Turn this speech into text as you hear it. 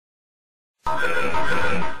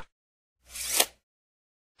Hey,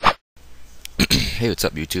 what's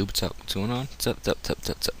up, YouTube? What's up? What's going on? What's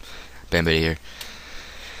up? Bambit here.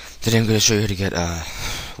 Today I'm going to show you how to get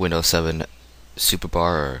Windows 7 superbar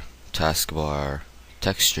or taskbar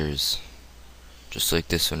textures, just like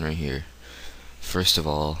this one right here. First of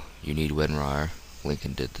all, you need WinRAR, link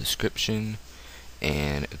in the description,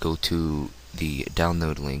 and go to the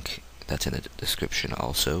download link that's in the description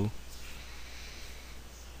also.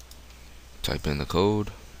 Type in the code.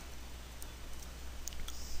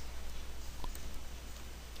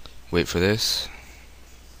 Wait for this.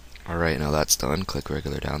 Alright, now that's done. Click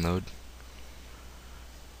regular download.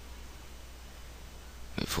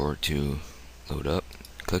 Wait for it to load up.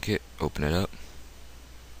 Click it, open it up.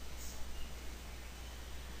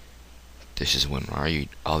 This is WinRAR. You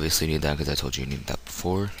obviously need that because I told you you needed that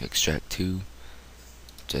before. Extract to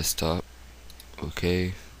desktop.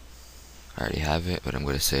 Okay. I already have it, but I'm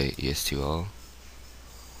going to say yes to all.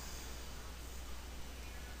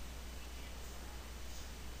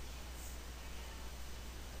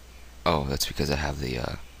 Oh, that's because I have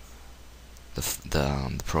the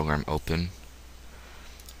program open.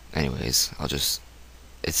 Anyways,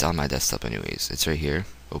 it's on my desktop anyways. It's right here.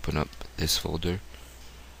 Open up this folder.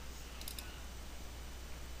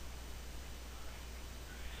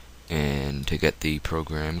 And to get the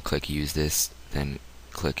program, click use this, then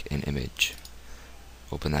click an image.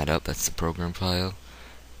 Open that up, that's the program file.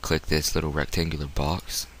 Click this little rectangular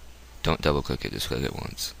box. Don't double click it, just click it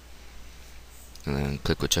once. And then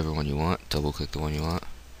click whichever one you want, double click the one you want.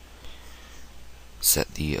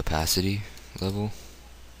 Set the opacity level.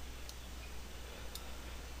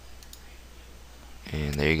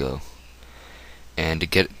 And there you go. And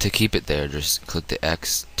to keep it there, just click the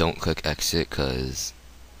X. Don't click exit, because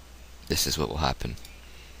this is what will happen.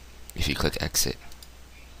 If you click exit,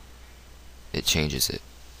 it changes it.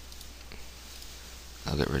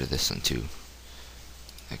 I'll get rid of this one too.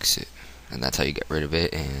 Exit. And that's how you get rid of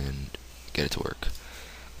it and get it to work.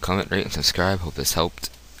 Comment, rate, and subscribe. Hope this helped.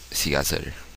 See you guys later.